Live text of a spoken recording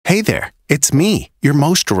Hey there, it's me, your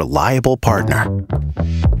most reliable partner.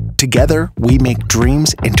 Together, we make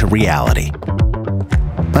dreams into reality.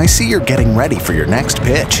 I see you're getting ready for your next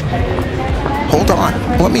pitch. Hold on,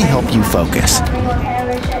 let me help you focus.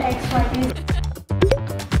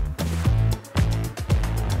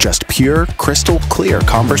 Just pure, crystal clear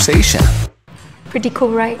conversation. Pretty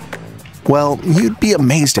cool, right? Well, you'd be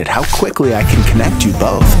amazed at how quickly I can connect you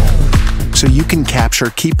both. So you can capture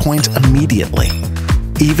key points immediately,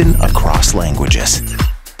 even across languages.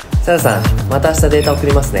 サラさん、また明日データ送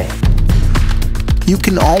りますね。You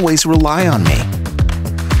can always rely on me.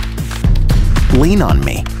 Lean on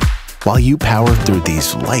me while you power through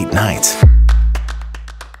these late nights.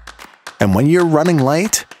 And when you're running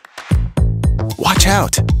late, watch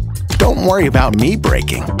out. Don't worry about me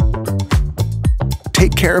breaking.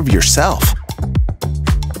 Take care of yourself.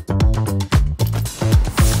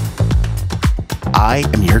 I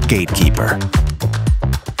am your gatekeeper.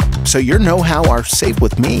 So your know-how are safe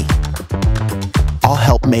with me. I'll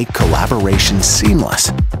help make collaboration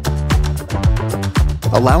seamless,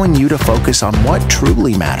 allowing you to focus on what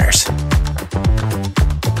truly matters.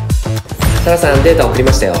 サラさん、データ送り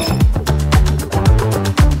ましたよ。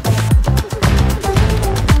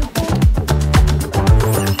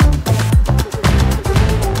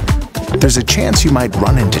There's a chance you might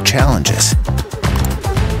run into challenges.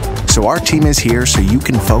 So our team is here so you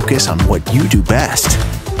can focus on what you do best.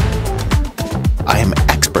 I am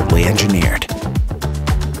expertly engineered,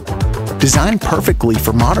 designed perfectly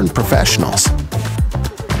for modern professionals.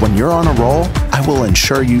 When you're on a roll, I will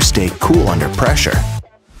ensure you stay cool under pressure.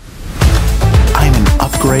 I'm an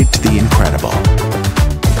upgrade to the incredible,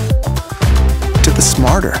 to the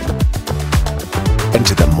smarter, and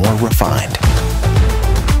to the more refined.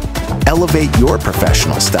 Elevate your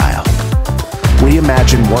professional style.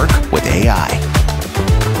 Reimagine work with AI.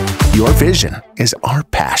 Your vision is our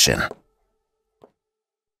passion.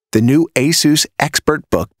 The new ASUS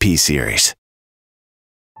ExpertBook P series.